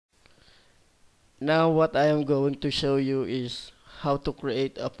Now what I am going to show you is how to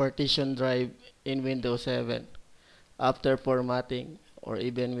create a partition drive in Windows 7 after formatting or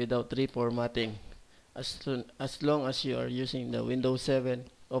even without reformatting, as long as you are using the Windows 7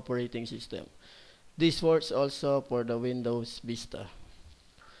 operating system. This works also for the Windows Vista.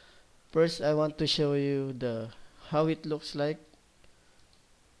 First, I want to show you the how it looks like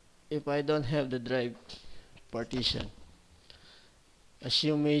if I don't have the drive partition. As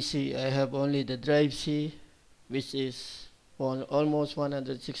you may see, I have only the drive C, which is on almost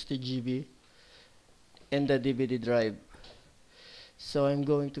 160 GB, and the DVD drive. So I'm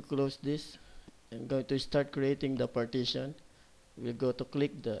going to close this. I'm going to start creating the partition. We'll go to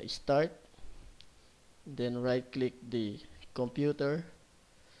click the start, then right click the computer,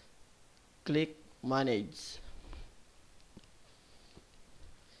 click manage.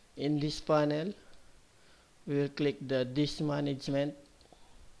 In this panel, we will click the disk management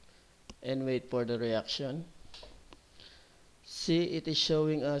and wait for the reaction. See, it is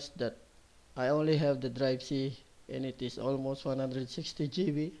showing us that I only have the drive C and it is almost 160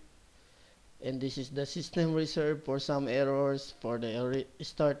 GB, and this is the system reserve for some errors for the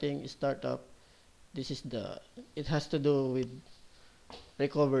startup. This is it has to do with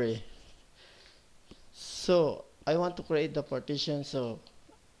recovery. So I want to create the partition, so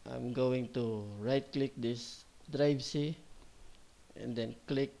I'm going to right click this drive C and then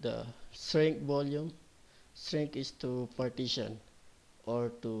click the shrink volume. Shrink is to partition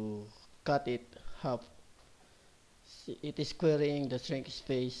or to cut it half. See, it is querying the shrink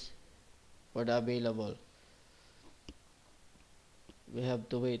space for the available. We have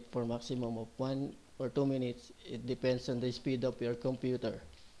to wait for maximum of 1 or 2 minutes. It depends on the speed of your computer.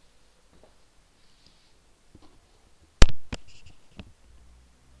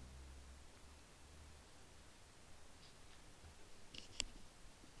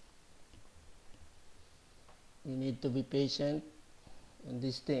 You need to be patient on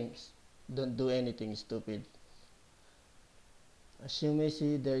these things. Don't do anything stupid. As you may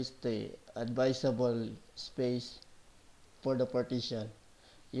see, there is the advisable space for the partition.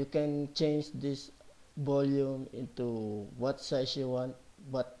 You can change this volume into what size you want,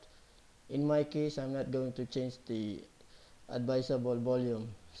 but in my case, I'm not going to change the advisable volume.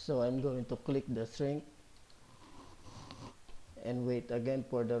 So I'm going to click the shrink and wait again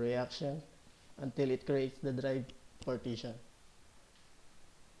for the reaction until it creates the drive partition.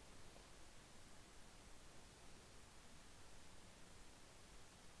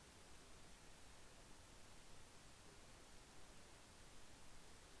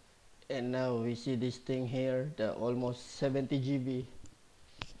 And now we see this thing here, the almost 70 GB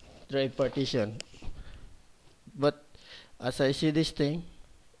drive partition. But as I see this thing,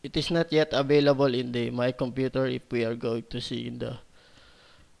 it is not yet available in the my computer. If we are going to see in the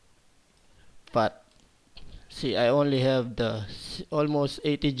path, see, I only have the almost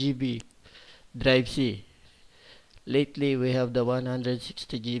 80 GB drive C. Lately we have the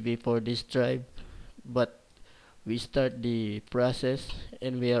 160 GB for this drive, but we start the process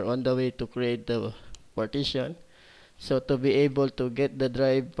and we are on the way to create the partition. So to be able to get the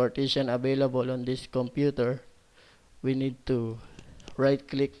drive partition available on this computer, we need to right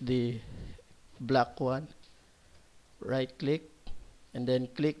click the black one, right click, and then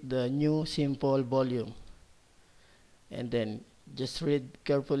click the new simple volume, and then just read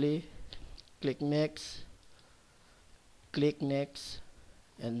carefully, click next,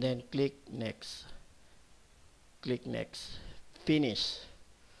 and then click next, finish,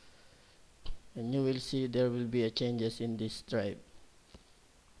 and you will see there will be a changes in this drive.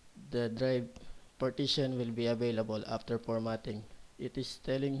 The drive partition will be available after formatting. It is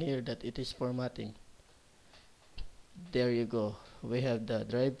telling here that it is formatting. There you go, we have the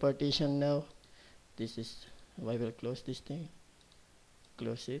drive partition now. This is, I will close this thing,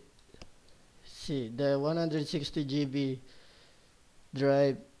 close it. See, the 160 GB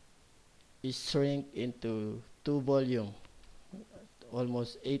drive is shrink into two volume,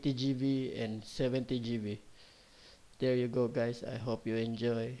 almost 80 GB and 70 GB. There you go guys, I hope you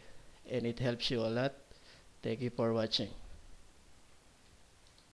enjoy and it helps you a lot. Thank you for watching.